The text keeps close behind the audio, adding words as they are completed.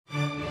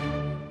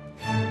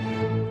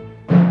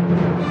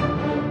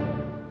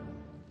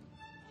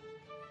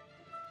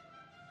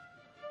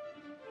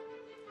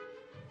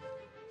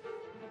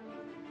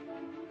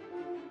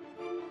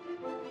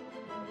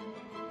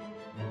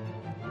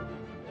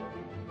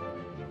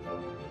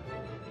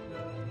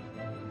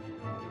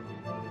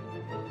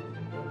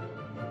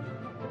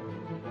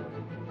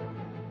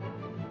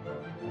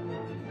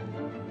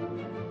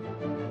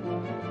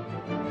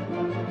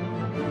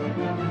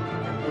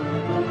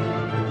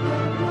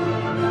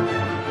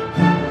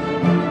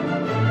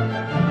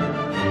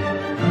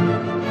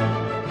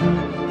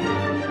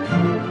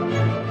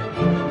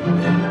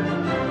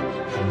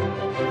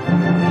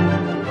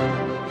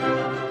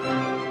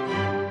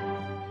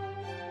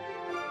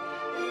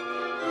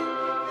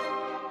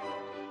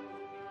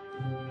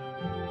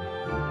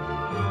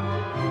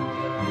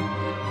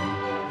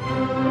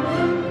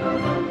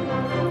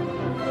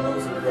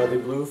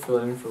Bradley Blue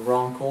filling in for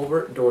Ron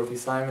Colbert, Dorothy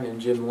Simon, and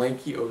Jim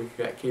Lakey over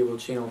here at Cable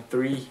Channel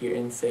 3 here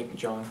in St.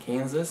 John,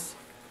 Kansas.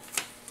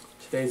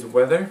 Today's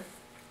weather.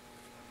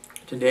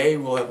 Today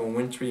we'll have a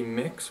wintry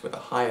mix with a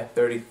high of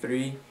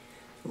 33,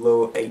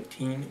 low of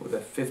 18 with a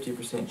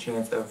 50%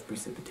 chance of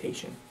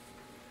precipitation.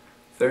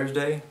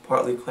 Thursday,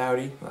 partly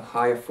cloudy with a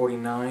high of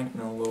 49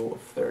 and a low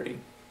of 30.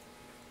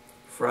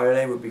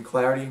 Friday would be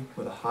cloudy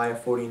with a high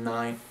of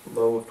 49,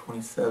 low of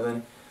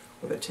 27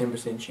 with a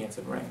 10% chance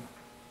of rain.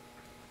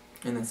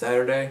 And then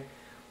Saturday,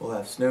 we'll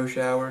have snow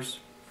showers,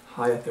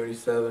 high of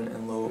 37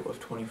 and low of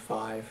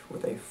 25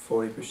 with a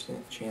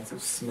 40% chance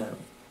of snow.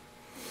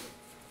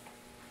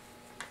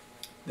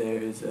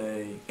 There is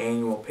an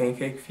annual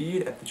pancake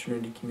feed at the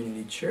Trinity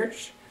Community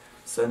Church,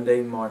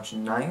 Sunday, March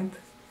 9th.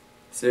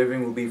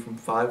 Serving will be from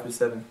 5 to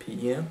 7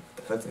 p.m.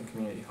 at the Hudson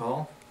Community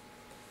Hall.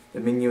 The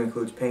menu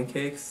includes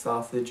pancakes,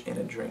 sausage, and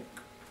a drink.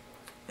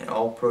 And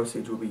all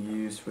proceeds will be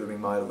used for the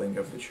remodeling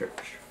of the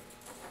church.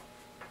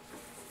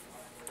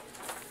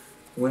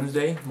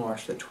 Wednesday,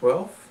 March the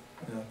 12th,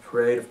 a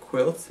parade of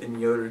quilts in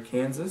Yoder,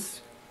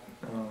 Kansas.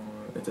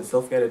 It's a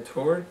self-guided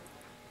tour,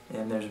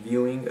 and there's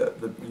viewing.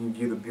 You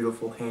view the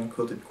beautiful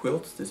hand-quilted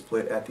quilts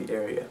displayed at the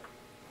area.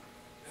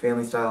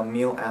 Family-style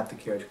meal at the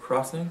carriage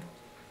crossing.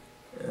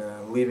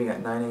 Leaving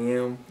at 9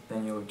 a.m.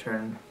 then you'll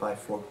return by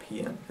 4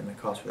 p.m. and the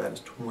cost for that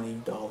is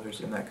 $20,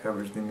 and that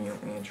covers the meal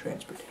and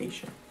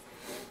transportation.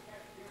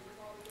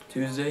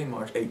 Tuesday,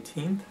 March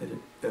 18th,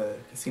 a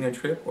casino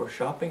trip or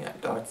shopping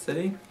at Dodge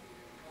City.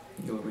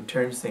 You'll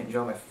return to St.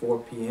 John by 4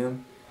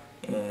 p.m.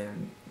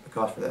 and the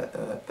cost for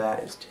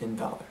that is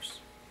 $10.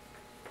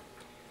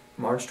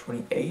 March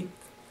 28th,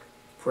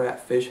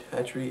 Pratt Fish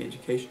Hatchery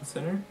Education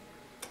Center.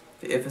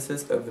 The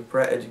emphasis of the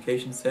Pratt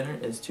Education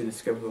Center is to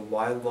discover the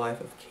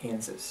wildlife of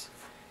Kansas.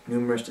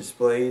 Numerous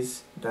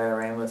displays,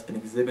 dioramas, and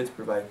exhibits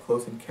provide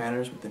close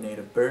encounters with the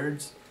native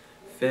birds,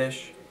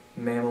 fish,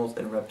 mammals,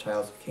 and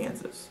reptiles of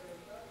Kansas.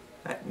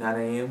 At 9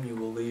 a.m. you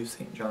will leave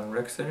St. John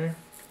Rec Center.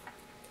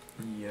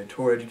 The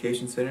Tour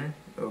Education Center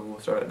will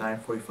start at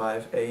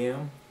 9:45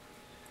 a.m.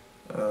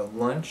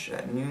 Lunch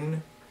at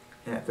noon,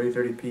 and at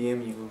 3:30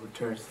 p.m. you will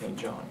return to St.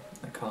 John.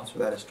 The cost for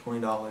that is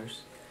 $20,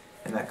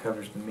 and that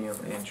covers the meal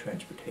and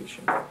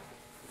transportation.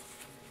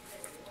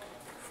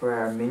 For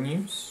our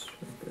menus,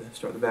 we'll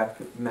start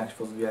with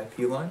Maxwell's VIP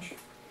lunch.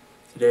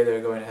 Today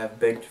they're going to have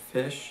baked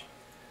fish,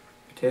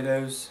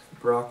 potatoes,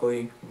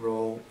 broccoli,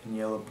 roll, and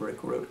yellow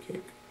brick road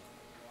cake.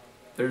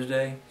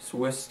 Thursday,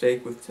 Swiss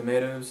steak with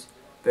tomatoes,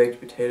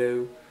 baked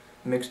potato,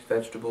 mixed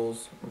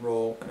vegetables,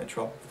 roll, and a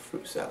tropical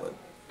fruit salad.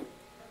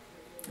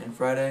 And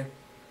Friday,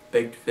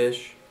 baked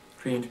fish,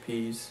 creamed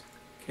peas,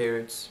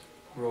 carrots,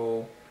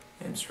 roll,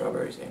 and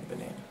strawberries and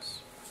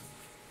bananas.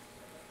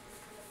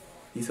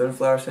 The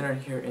Sunflower Center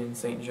here in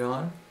St.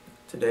 John.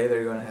 Today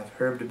they're going to have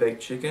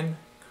herb-to-bake chicken,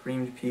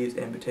 creamed peas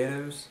and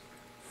potatoes,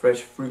 fresh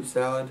fruit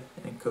salad,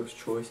 and cook's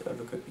choice of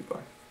a cookie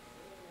bar.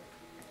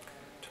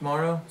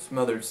 Tomorrow,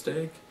 smothered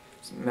steak,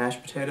 some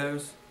mashed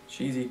potatoes,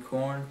 cheesy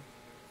corn,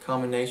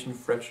 combination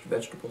fresh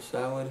vegetable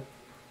salad,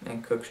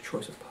 and cook's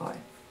choice of pie.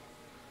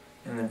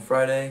 And then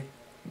Friday,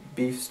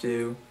 beef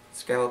stew,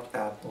 scalloped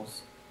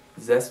apples,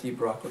 zesty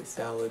broccoli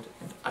salad,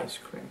 and ice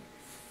cream.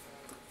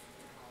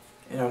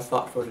 And our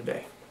thought for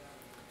today.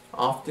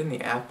 Often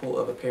the apple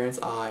of a parent's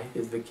eye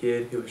is the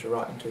kid who is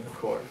rotten to the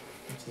core.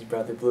 This is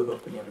Bradley Blue.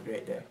 Hope you have a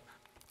great day.